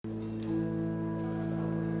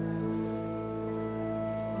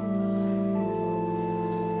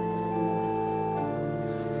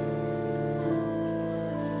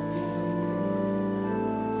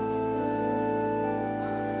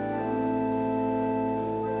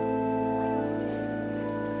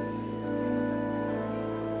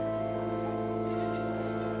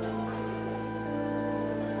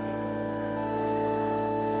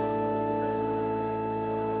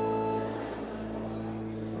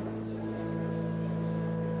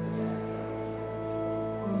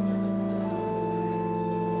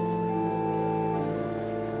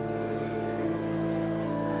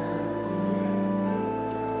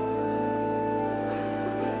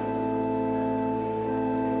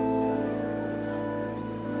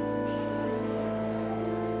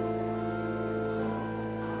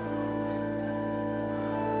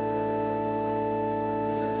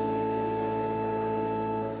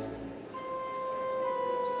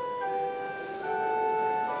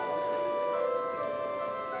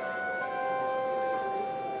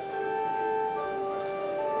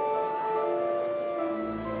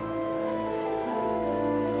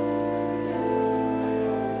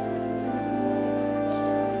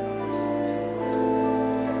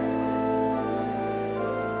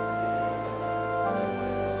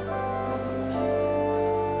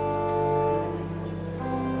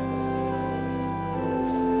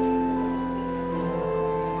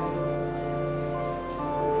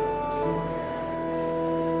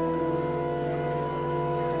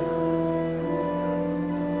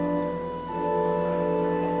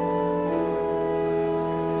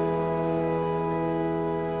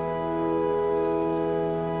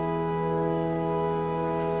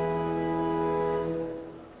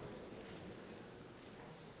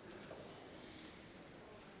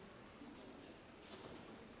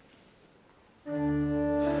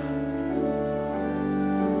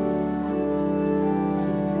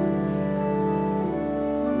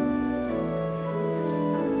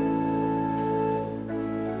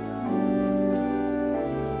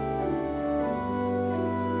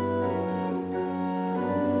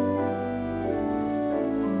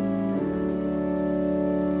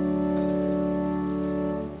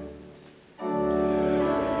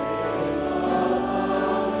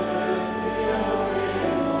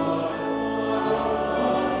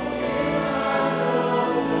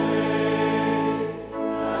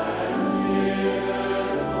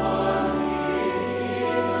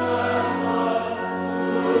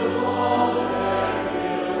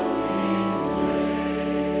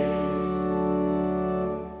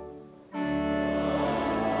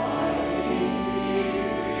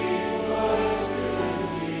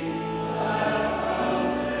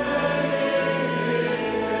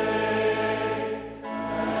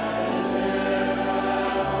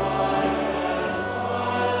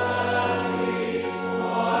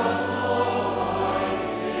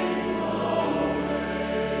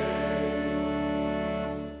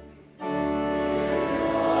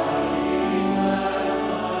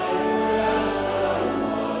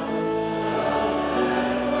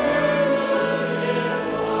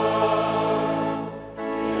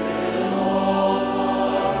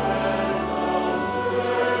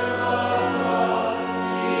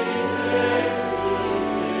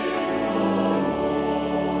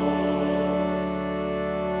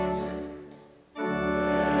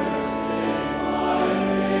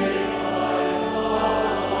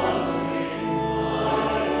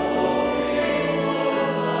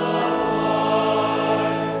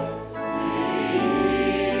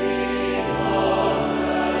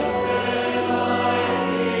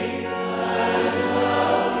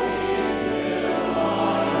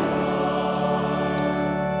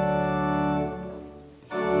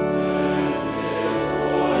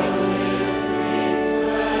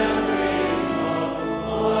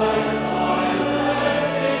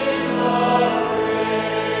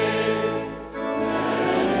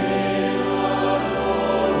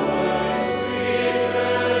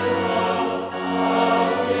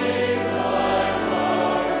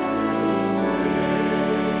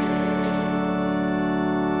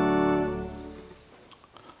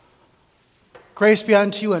Grace be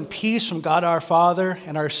unto you and peace from God our Father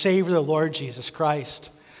and our Savior, the Lord Jesus Christ.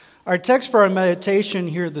 Our text for our meditation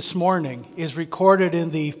here this morning is recorded in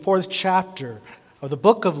the 4th chapter of the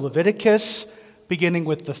book of Leviticus, beginning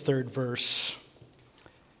with the 3rd verse.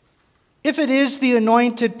 If it is the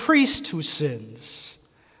anointed priest who sins,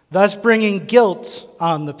 thus bringing guilt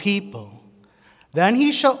on the people, then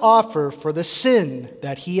he shall offer for the sin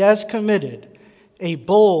that he has committed a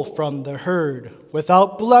bull from the herd,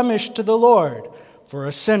 without blemish to the Lord, for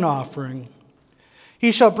a sin offering.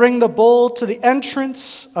 He shall bring the bull to the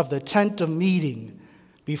entrance of the tent of meeting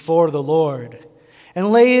before the Lord,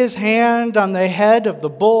 and lay his hand on the head of the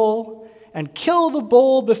bull, and kill the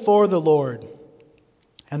bull before the Lord.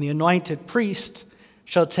 And the anointed priest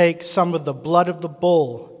shall take some of the blood of the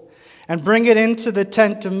bull, and bring it into the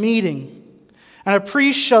tent of meeting. And a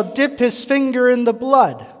priest shall dip his finger in the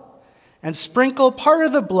blood, and sprinkle part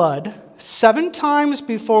of the blood 7 times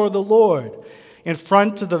before the Lord in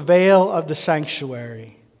front of the veil of the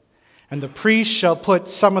sanctuary. And the priest shall put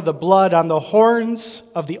some of the blood on the horns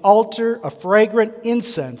of the altar of fragrant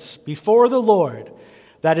incense before the Lord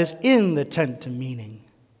that is in the tent of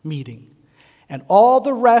meeting. And all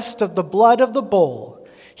the rest of the blood of the bull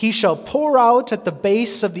he shall pour out at the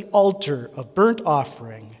base of the altar of burnt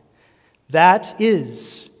offering, that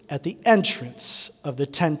is at the entrance of the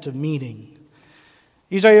tent of meeting.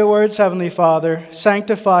 These are your words, Heavenly Father.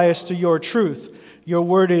 Sanctify us through your truth. Your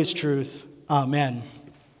word is truth. Amen.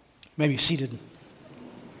 You may be seated.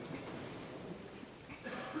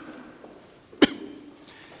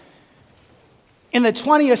 In the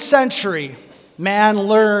 20th century, man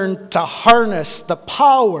learned to harness the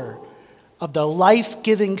power of the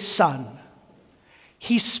life-giving sun.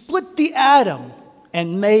 He split the atom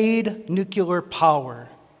and made nuclear power.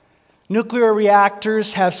 Nuclear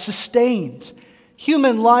reactors have sustained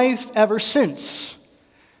human life ever since.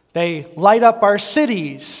 They light up our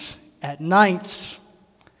cities at night.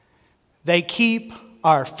 They keep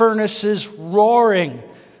our furnaces roaring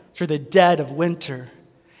through the dead of winter.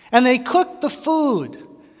 And they cook the food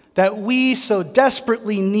that we so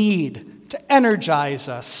desperately need to energize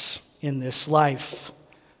us in this life.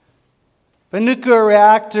 But nuclear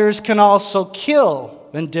reactors can also kill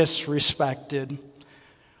when disrespected.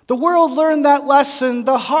 The world learned that lesson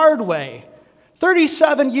the hard way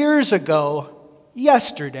 37 years ago,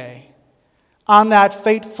 yesterday. On that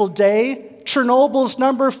fateful day, Chernobyl's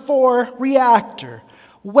number 4 reactor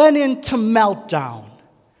went into meltdown.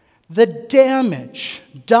 The damage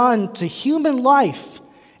done to human life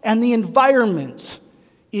and the environment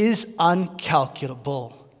is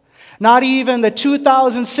incalculable. Not even the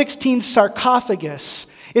 2016 sarcophagus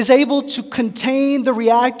is able to contain the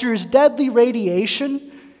reactor's deadly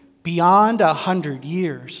radiation beyond 100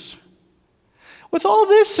 years. With all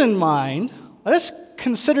this in mind, let us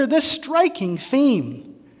consider this striking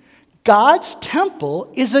theme. God's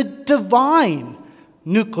temple is a divine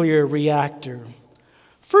nuclear reactor.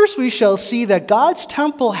 First, we shall see that God's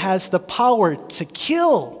temple has the power to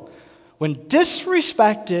kill when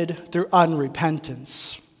disrespected through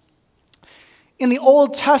unrepentance. In the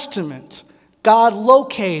Old Testament, God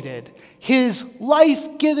located his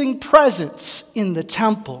life-giving presence in the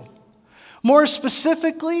temple. More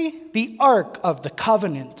specifically, the Ark of the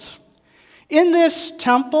Covenant. In this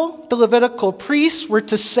temple, the Levitical priests were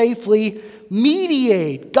to safely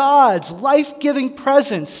mediate God's life-giving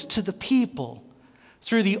presence to the people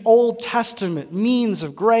through the Old Testament means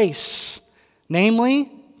of grace,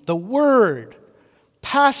 namely the Word,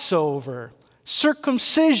 Passover,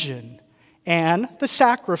 circumcision, and the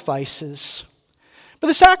sacrifices. But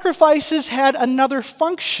the sacrifices had another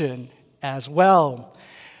function as well.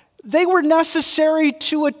 They were necessary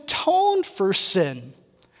to atone for sin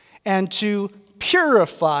and to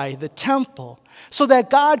purify the temple so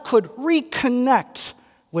that God could reconnect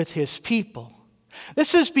with his people.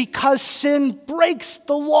 This is because sin breaks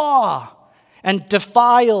the law and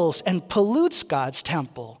defiles and pollutes God's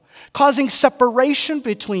temple, causing separation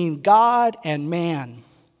between God and man.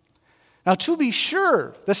 Now, to be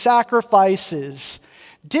sure, the sacrifices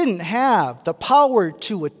didn't have the power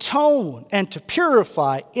to atone and to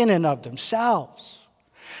purify in and of themselves.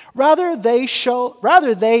 Rather,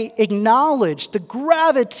 they acknowledged the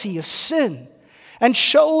gravity of sin and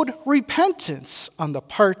showed repentance on the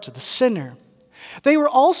part of the sinner. They were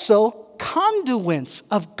also conduits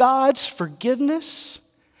of God's forgiveness,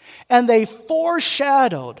 and they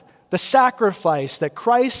foreshadowed the sacrifice that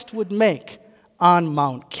Christ would make on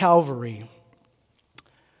Mount Calvary.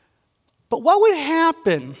 But what would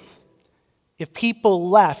happen if people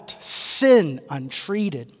left sin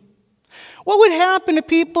untreated? What would happen if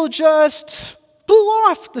people just blew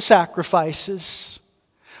off the sacrifices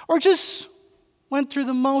or just went through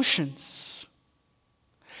the motions.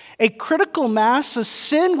 A critical mass of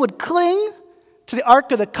sin would cling to the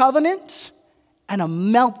Ark of the Covenant, and a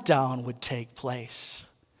meltdown would take place.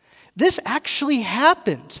 This actually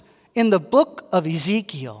happened in the book of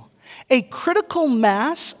Ezekiel. A critical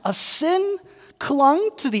mass of sin clung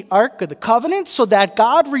to the Ark of the Covenant so that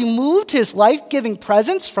God removed his life-giving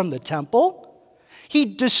presence from the temple. He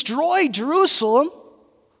destroyed Jerusalem,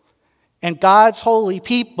 and God's holy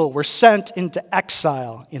people were sent into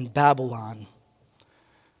exile in Babylon.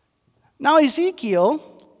 Now, Ezekiel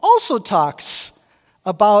also talks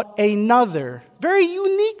about another very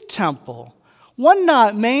unique temple, one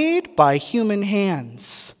not made by human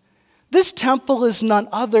hands. This temple is none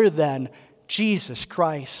other than Jesus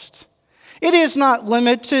Christ. It is not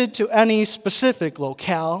limited to any specific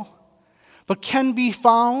locale, but can be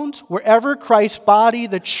found wherever Christ's body,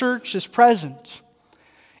 the church, is present.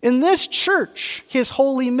 In this church, his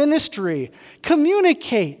holy ministry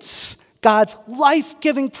communicates God's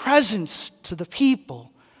life-giving presence to the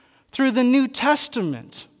people through the New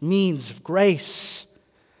Testament means of grace.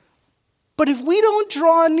 But if we don't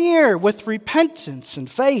draw near with repentance and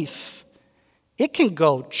faith, it can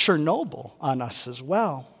go Chernobyl on us as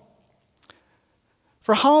well.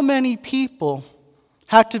 For how many people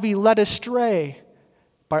have to be led astray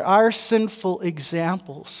by our sinful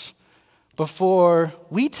examples before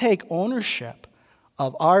we take ownership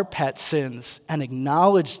of our pet sins and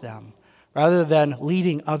acknowledge them rather than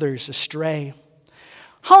leading others astray?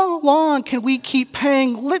 How long can we keep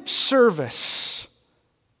paying lip service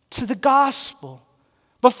to the gospel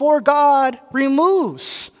before God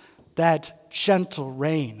removes that gentle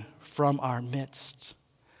rain from our midst?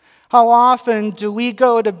 How often do we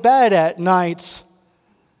go to bed at night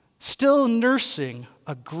still nursing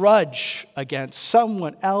a grudge against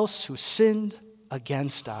someone else who sinned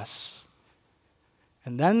against us?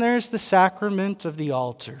 And then there's the sacrament of the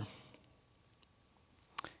altar.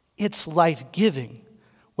 It's life-giving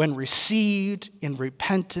when received in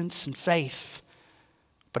repentance and faith,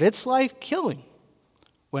 but it's life-killing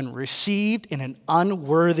when received in an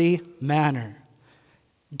unworthy manner.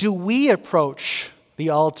 Do we approach the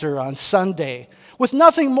altar on Sunday with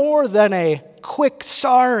nothing more than a quick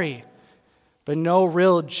sorry, but no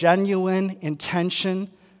real genuine intention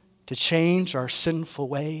to change our sinful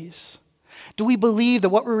ways? Do we believe that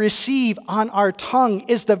what we receive on our tongue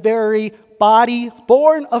is the very body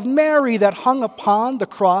born of Mary that hung upon the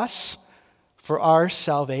cross for our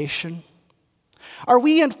salvation? Are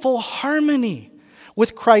we in full harmony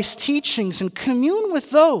with Christ's teachings and commune with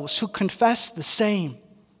those who confess the same?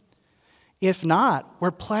 If not, we're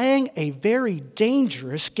playing a very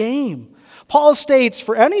dangerous game. Paul states,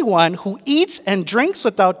 "For anyone who eats and drinks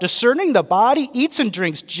without discerning the body eats and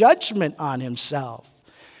drinks judgment on himself.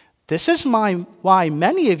 This is why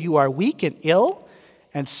many of you are weak and ill,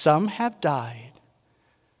 and some have died."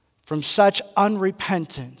 From such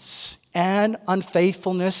unrepentance and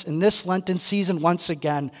unfaithfulness in this Lenten season, once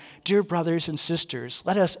again, dear brothers and sisters,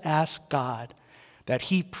 let us ask God that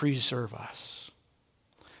he preserve us.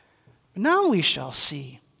 Now we shall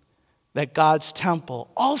see that God's temple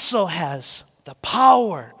also has the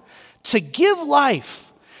power to give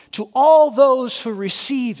life to all those who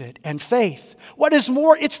receive it and faith. What is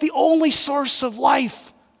more, it's the only source of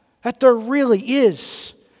life that there really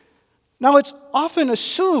is. Now, it's often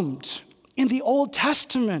assumed in the Old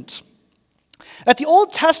Testament that the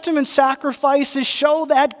Old Testament sacrifices show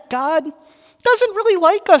that God doesn't really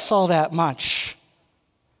like us all that much.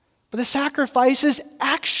 But the sacrifices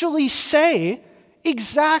actually say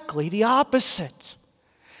exactly the opposite.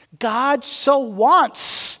 God so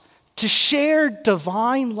wants to share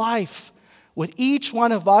divine life with each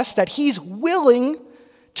one of us that he's willing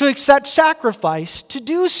to accept sacrifice to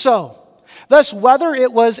do so. Thus, whether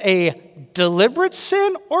it was a deliberate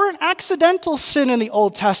sin or an accidental sin in the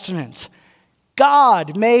Old Testament,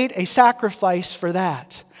 God made a sacrifice for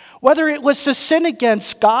that. Whether it was to sin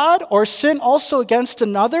against God or sin also against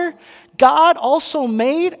another, God also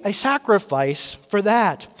made a sacrifice for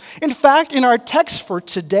that. In fact, in our text for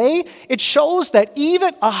today, it shows that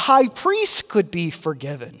even a high priest could be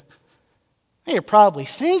forgiven. Now you're probably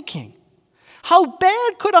thinking, how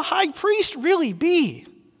bad could a high priest really be?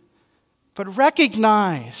 But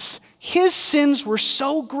recognize his sins were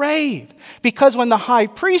so grave because when the high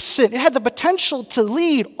priest sinned, it had the potential to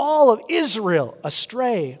lead all of Israel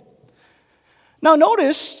astray. Now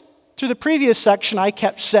notice, through the previous section, I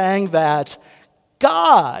kept saying that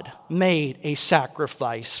God made a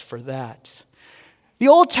sacrifice for that. The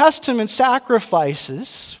Old Testament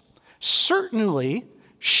sacrifices certainly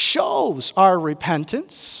shows our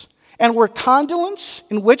repentance and were conduits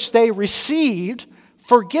in which they received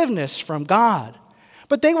forgiveness from God.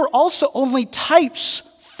 but they were also only types,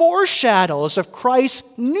 foreshadows of Christ's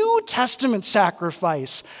New Testament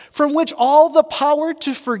sacrifice, from which all the power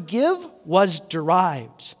to forgive was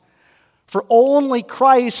derived. For only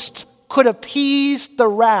Christ could appease the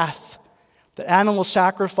wrath that animal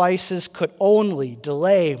sacrifices could only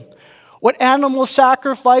delay. What animal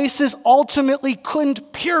sacrifices ultimately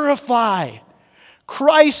couldn't purify,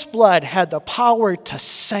 Christ's blood had the power to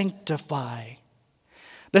sanctify.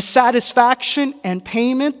 The satisfaction and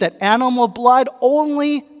payment that animal blood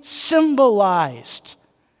only symbolized,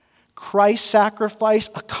 Christ's sacrifice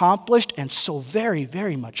accomplished, and so very,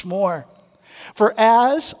 very much more. For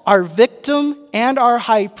as our victim and our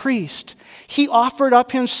high priest, he offered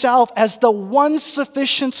up himself as the one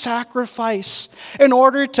sufficient sacrifice in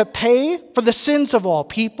order to pay for the sins of all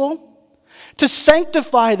people, to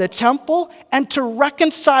sanctify the temple, and to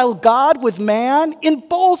reconcile God with man in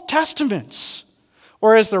both testaments.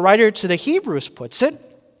 Or as the writer to the Hebrews puts it,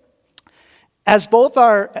 it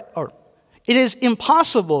is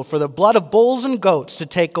impossible for the blood of bulls and goats to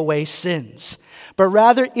take away sins, but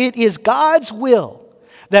rather it is God's will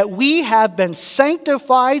that we have been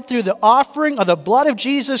sanctified through the offering of the blood of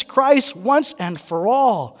Jesus Christ once and for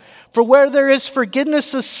all. For where there is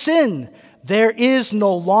forgiveness of sin, there is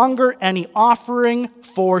no longer any offering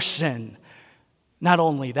for sin. Not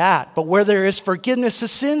only that, but where there is forgiveness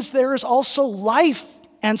of sins, there is also life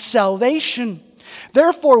and salvation.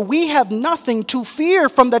 Therefore, we have nothing to fear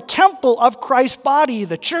from the temple of Christ's body,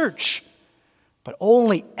 the church, but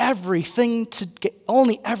only everything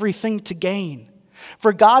to gain.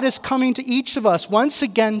 For God is coming to each of us once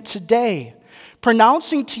again today,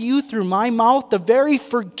 pronouncing to you through my mouth the very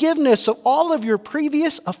forgiveness of all of your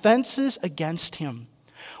previous offenses against him.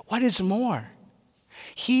 What is more,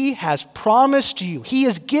 he has promised you, he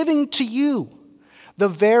is giving to you the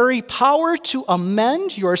very power to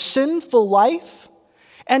amend your sinful life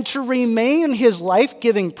and to remain in his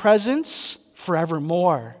life-giving presence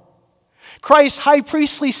forevermore. Christ's high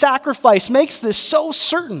priestly sacrifice makes this so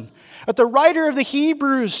certain that the writer of the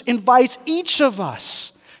Hebrews invites each of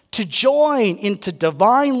us to join into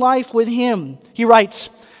divine life with him. He writes,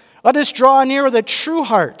 "Let us draw near with a true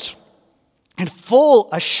heart and full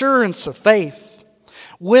assurance of faith,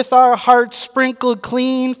 with our hearts sprinkled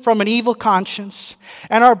clean from an evil conscience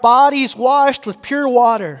and our bodies washed with pure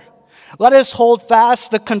water. Let us hold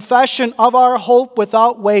fast the confession of our hope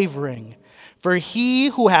without wavering, for he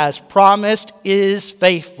who has promised is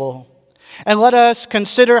faithful. And let us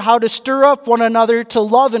consider how to stir up one another to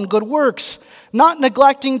love and good works, not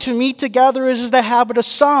neglecting to meet together as is the habit of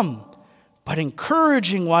some, but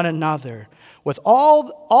encouraging one another with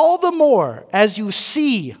all the more as you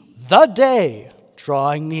see the day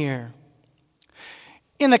drawing near."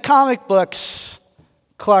 In the comic books,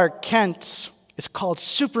 Clark Kent is called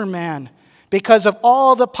Superman because of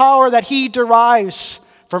all the power that he derives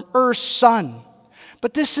from Earth's sun.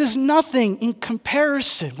 But this is nothing in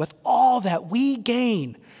comparison with all that we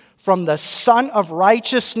gain from the Son of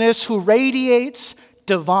Righteousness who radiates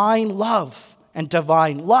divine love and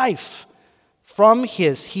divine life from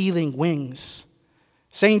his healing wings.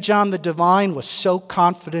 St. John the Divine was so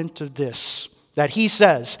confident of this that he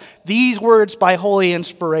says these words by holy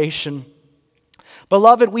inspiration: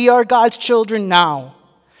 "Beloved, we are God's children now,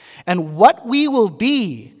 and what we will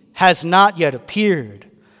be has not yet appeared.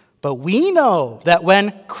 But we know that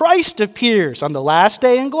when Christ appears on the last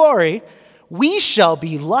day in glory, we shall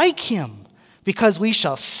be like him, because we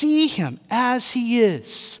shall see him as he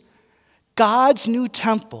is." God's new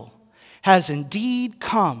temple has indeed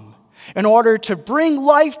come in order to bring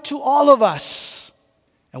life to all of us.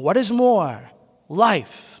 And what is more,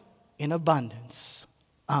 life in abundance.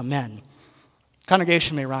 Amen.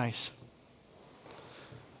 Congregation may rise.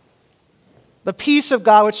 The peace of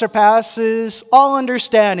God which surpasses all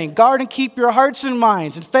understanding, guard and keep your hearts and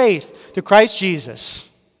minds in faith through Christ Jesus.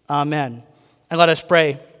 Amen. And let us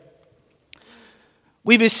pray.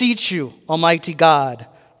 We beseech you, Almighty God,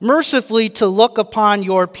 mercifully to look upon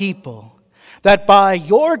your people, that by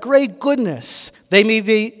your great goodness they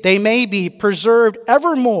may be preserved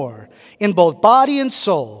evermore in both body and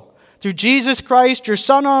soul, through Jesus Christ, your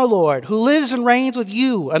Son, our Lord, who lives and reigns with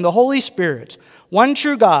you and the Holy Spirit, one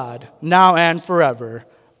true God, now and forever.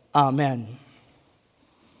 Amen.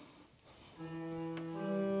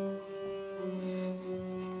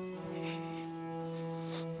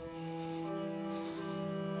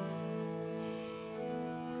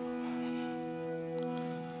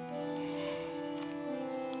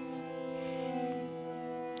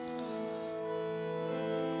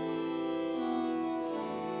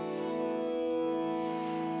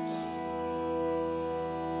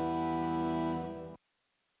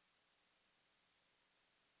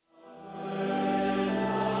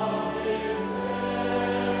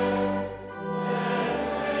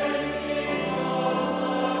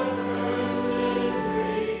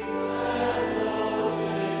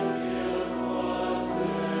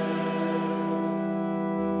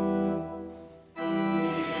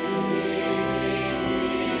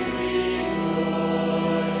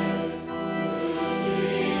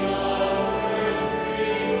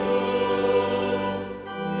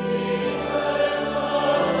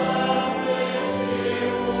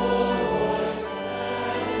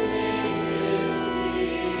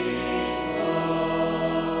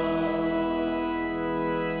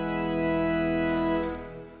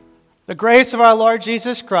 The grace of our Lord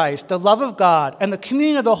Jesus Christ, the love of God, and the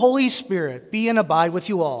communion of the Holy Spirit be and abide with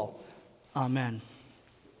you all. Amen.